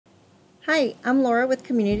Hi, I'm Laura with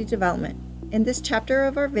Community Development. In this chapter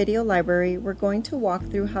of our video library, we're going to walk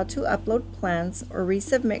through how to upload plans or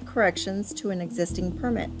resubmit corrections to an existing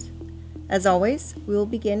permit. As always, we will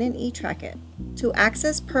begin in eTrackIt. To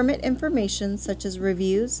access permit information such as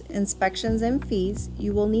reviews, inspections, and fees,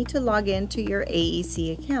 you will need to log in to your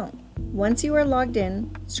AEC account. Once you are logged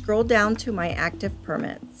in, scroll down to My Active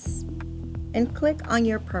Permits and click on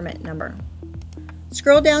your permit number.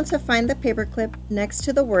 Scroll down to find the paperclip next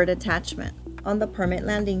to the Word attachment on the permit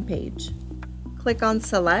landing page. Click on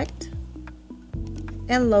Select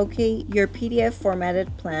and locate your PDF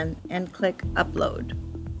formatted plan and click Upload.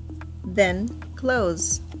 Then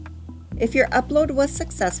close. If your upload was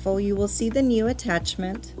successful, you will see the new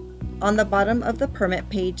attachment on the bottom of the permit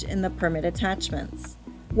page in the Permit Attachments.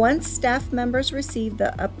 Once staff members receive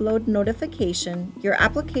the upload notification, your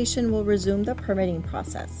application will resume the permitting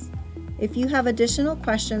process. If you have additional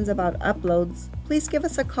questions about uploads, please give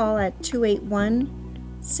us a call at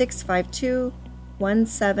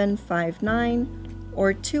 281-652-1759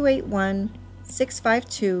 or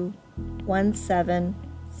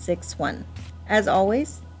 281-652-1761. As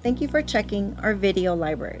always, thank you for checking our video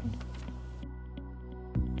library.